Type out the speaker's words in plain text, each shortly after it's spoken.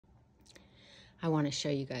I want to show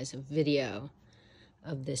you guys a video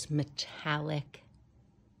of this metallic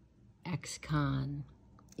X-Con.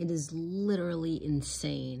 It is literally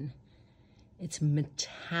insane. It's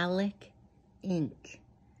metallic ink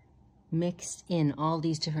mixed in all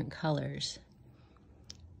these different colors.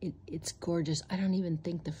 It's gorgeous. I don't even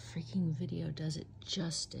think the freaking video does it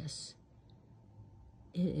justice.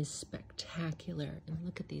 It is spectacular. And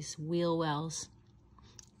look at these wheel wells.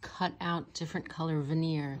 Cut out different color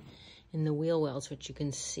veneer in the wheel wells, which you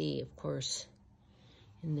can see, of course,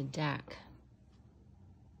 in the deck.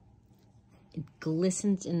 It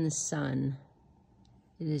glistens in the sun.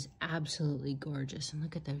 It is absolutely gorgeous. And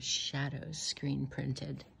look at those shadows screen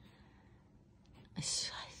printed. I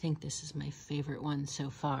think this is my favorite one so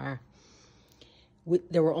far.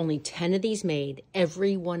 There were only 10 of these made.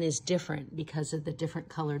 Every one is different because of the different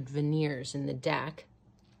colored veneers in the deck.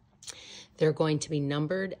 They're going to be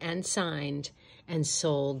numbered and signed and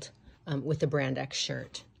sold with a Brand X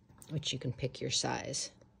shirt, which you can pick your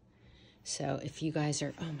size. So if you guys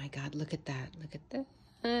are, oh my God, look at that. Look at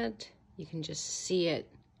that. You can just see it.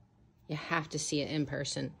 You have to see it in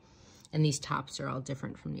person. And these tops are all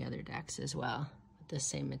different from the other decks as well, with the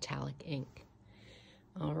same metallic ink.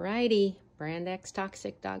 Alrighty,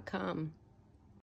 brandxtoxic.com.